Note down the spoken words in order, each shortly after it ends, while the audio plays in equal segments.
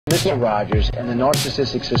Mr. Rogers and the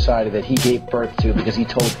narcissistic society that he gave birth to because he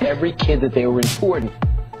told every kid that they were important.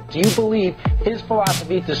 Do you believe his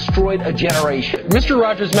philosophy destroyed a generation? Mr.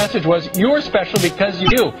 Rogers' message was, you're special because you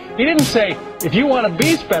do. He didn't say, if you want to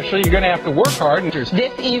be special, you're going to have to work hard. This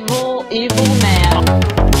evil, evil man.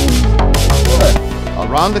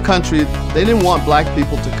 Around the country, they didn't want black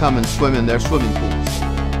people to come and swim in their swimming pools.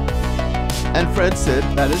 And Fred said,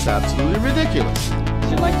 that is absolutely ridiculous.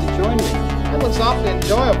 Would you like to join me? It looks awfully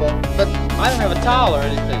enjoyable, but I don't have a towel or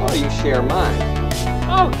anything. oh, you share mine.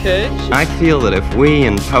 Okay. I feel that if we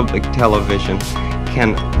in public television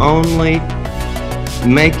can only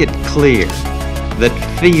make it clear that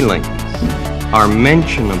feelings are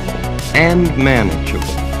mentionable and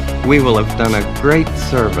manageable, we will have done a great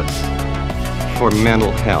service for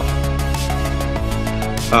mental health.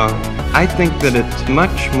 I think that it's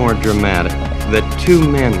much more dramatic that two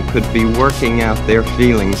men could be working out their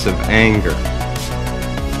feelings of anger.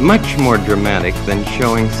 Much more dramatic than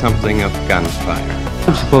showing something of gunfire.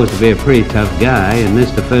 I'm supposed to be a pretty tough guy, and this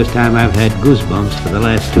is the first time I've had goosebumps for the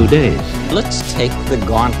last 2 days. Let's take the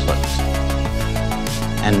gauntlet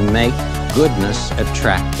and make goodness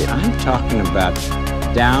attractive. I'm talking about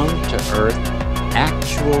down-to-earth,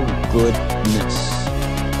 actual goodness.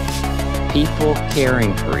 People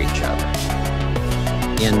caring for each other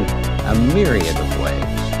in a myriad of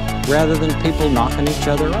ways, rather than people knocking each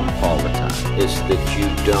other off all the time. Is that you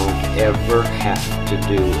don't ever have to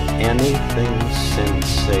do anything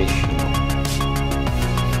sensational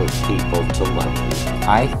for people to love you.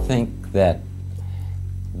 I think that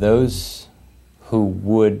those who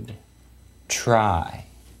would try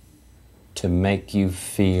to make you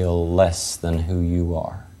feel less than who you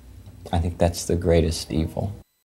are, I think that's the greatest evil.